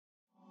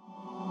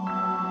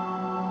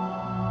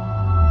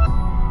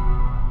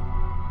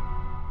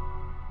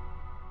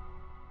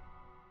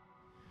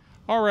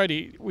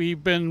Alrighty,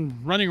 we've been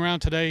running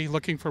around today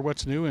looking for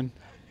what's new, and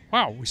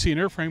wow, we see an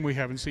airframe we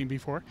haven't seen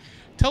before.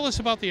 Tell us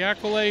about the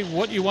Aquilae,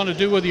 what you want to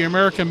do with the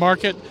American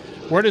market,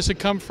 where does it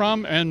come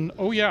from, and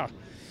oh yeah,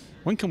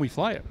 when can we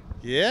fly it?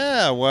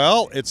 Yeah,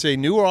 well, it's a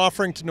new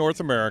offering to North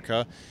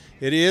America.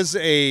 It is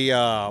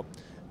a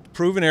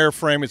proven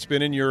airframe. It's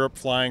been in Europe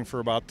flying for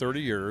about 30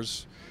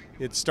 years.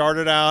 It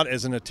started out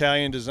as an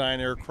Italian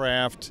design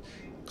aircraft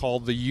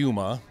called the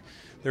Yuma.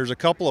 There's a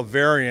couple of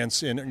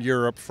variants in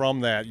Europe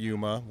from that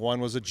Yuma. One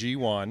was a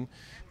G1.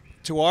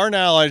 To our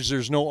knowledge,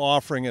 there's no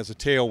offering as a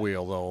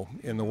tailwheel, though,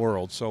 in the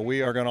world. So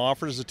we are going to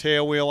offer it as a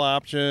tailwheel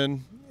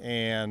option,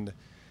 and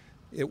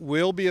it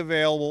will be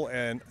available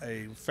in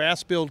a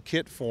fast build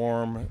kit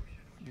form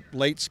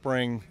late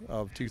spring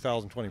of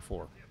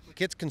 2024.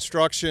 Kit's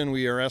construction,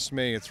 we are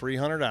estimating at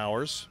 300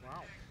 hours.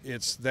 Wow.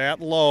 It's that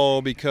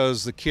low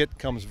because the kit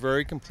comes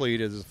very complete.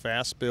 It is a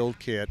fast build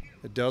kit.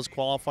 It does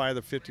qualify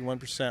the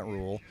 51%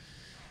 rule.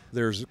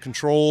 There's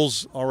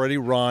controls already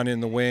run in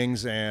the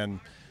wings,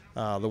 and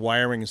the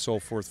wiring and so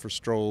forth for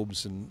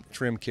strobes and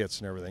trim kits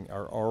and everything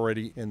are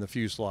already in the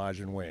fuselage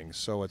and wings.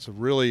 So it's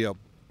really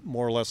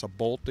more or less a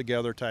bolt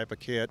together type of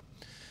kit.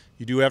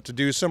 You do have to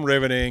do some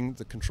riveting.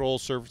 The control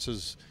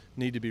surfaces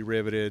need to be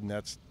riveted, and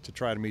that's to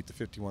try to meet the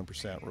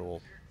 51%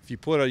 rule. If you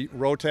put a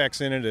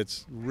Rotax in it,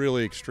 it's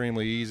really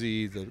extremely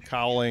easy. The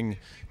cowling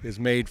is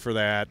made for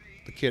that.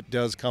 The kit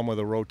does come with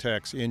a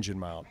Rotax engine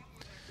mount.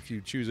 If you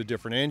choose a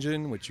different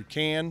engine, which you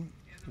can,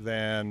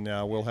 then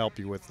we'll help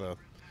you with the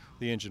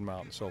engine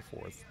mount and so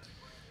forth.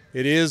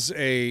 It is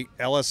a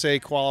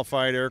LSA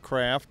qualified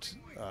aircraft,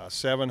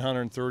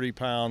 730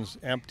 pounds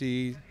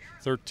empty,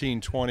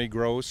 1320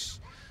 gross.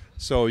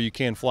 So you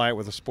can fly it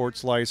with a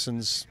sports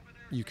license.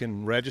 You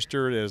can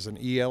register it as an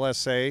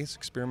ELSA, it's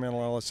experimental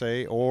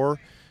LSA, or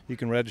you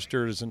can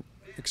register it as an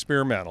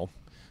experimental.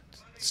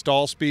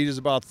 Stall speed is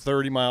about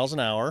 30 miles an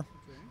hour.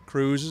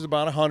 Cruise is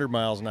about 100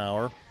 miles an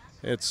hour.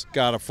 It's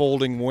got a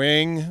folding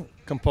wing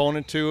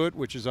component to it,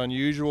 which is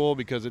unusual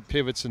because it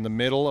pivots in the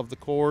middle of the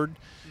chord,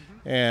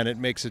 and it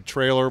makes it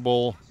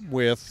trailerable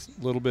with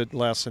a little bit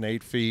less than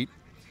 8 feet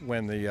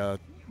when the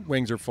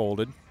wings are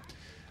folded.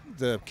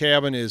 The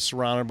cabin is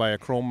surrounded by a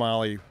chrome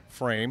moly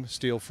frame,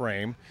 steel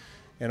frame,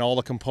 and all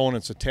the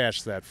components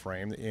attached to that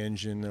frame, the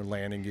engine, the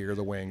landing gear,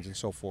 the wings, and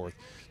so forth.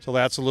 So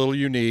that's a little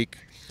unique.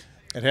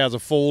 It has a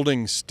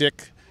folding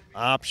stick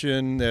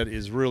option that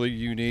is really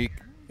unique.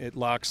 It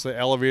locks the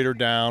elevator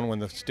down when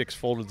the stick's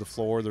folded to the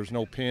floor. There's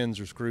no pins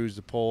or screws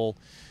to pull,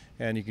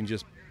 and you can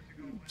just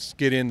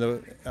get in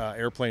the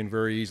airplane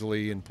very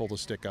easily and pull the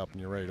stick up, and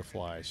you're ready to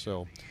fly.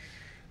 So,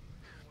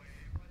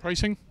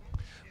 Pricing?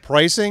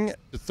 Pricing,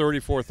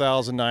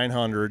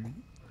 $34,900.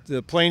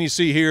 The plane you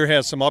see here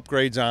has some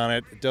upgrades on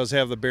it. It does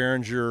have the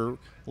Behringer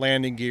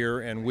landing gear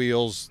and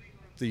wheels.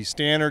 The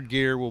standard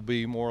gear will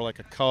be more like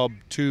a Cub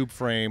tube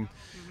frame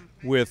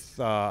with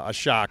a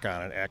shock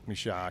on it, Acme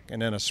shock,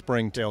 and then a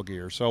spring tail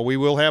gear. So we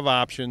will have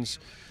options.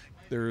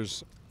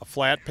 There's a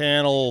flat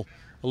panel,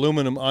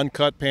 aluminum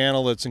uncut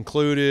panel that's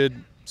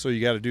included, so you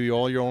got to do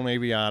all your own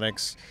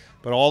avionics.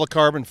 But all the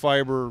carbon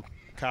fiber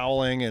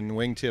cowling and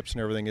wingtips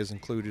and everything is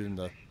included in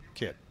the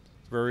kit.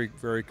 Very,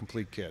 very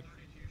complete kit.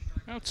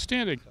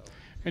 Outstanding.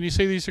 And you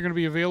say these are going to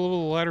be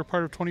available the latter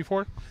part of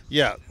 24?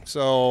 Yeah,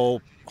 so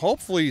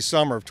hopefully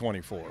summer of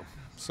 24.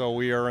 So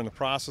we are in the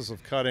process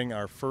of cutting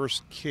our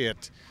first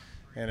kit,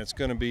 and it's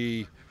going to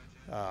be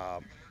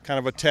kind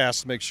of a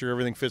test to make sure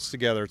everything fits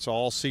together. It's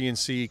all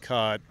CNC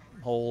cut,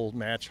 hole,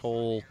 match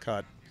hole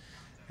cut,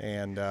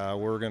 and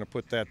we're going to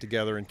put that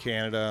together in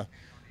Canada.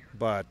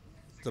 But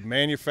the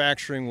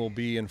manufacturing will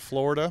be in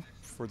Florida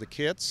for the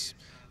kits,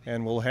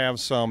 and we'll have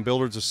some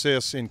builder's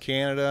assists in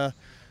Canada,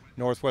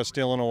 Northwest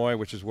Illinois,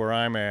 which is where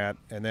I'm at,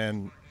 and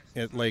then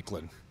at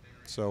Lakeland.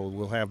 So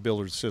we'll have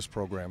builder's assist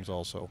programs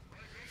also.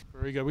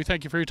 Very good. We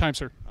thank you for your time,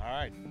 sir. All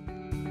right.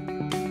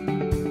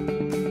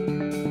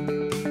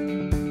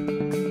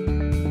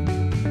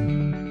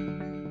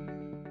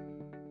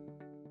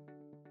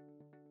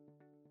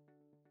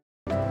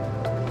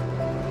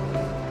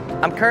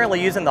 I'm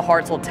currently using the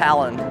Hartzell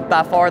Talon,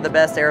 by far the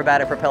best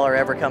aerobatic propeller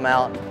ever come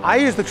out. I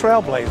use the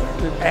Trailblazer.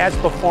 It adds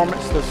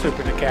performance to the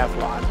Super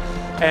Decathlon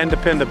and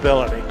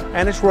dependability,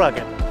 and it's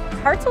rugged.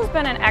 Hartzell's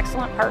been an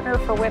excellent partner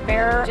for Whip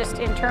Air, just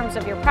in terms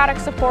of your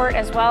product support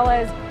as well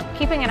as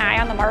keeping an eye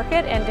on the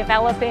market and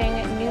developing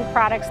new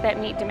products that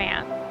meet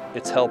demand.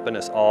 It's helping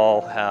us all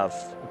have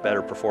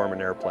better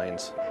performing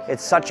airplanes.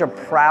 It's such a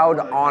proud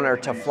honor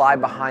to fly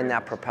behind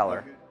that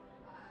propeller.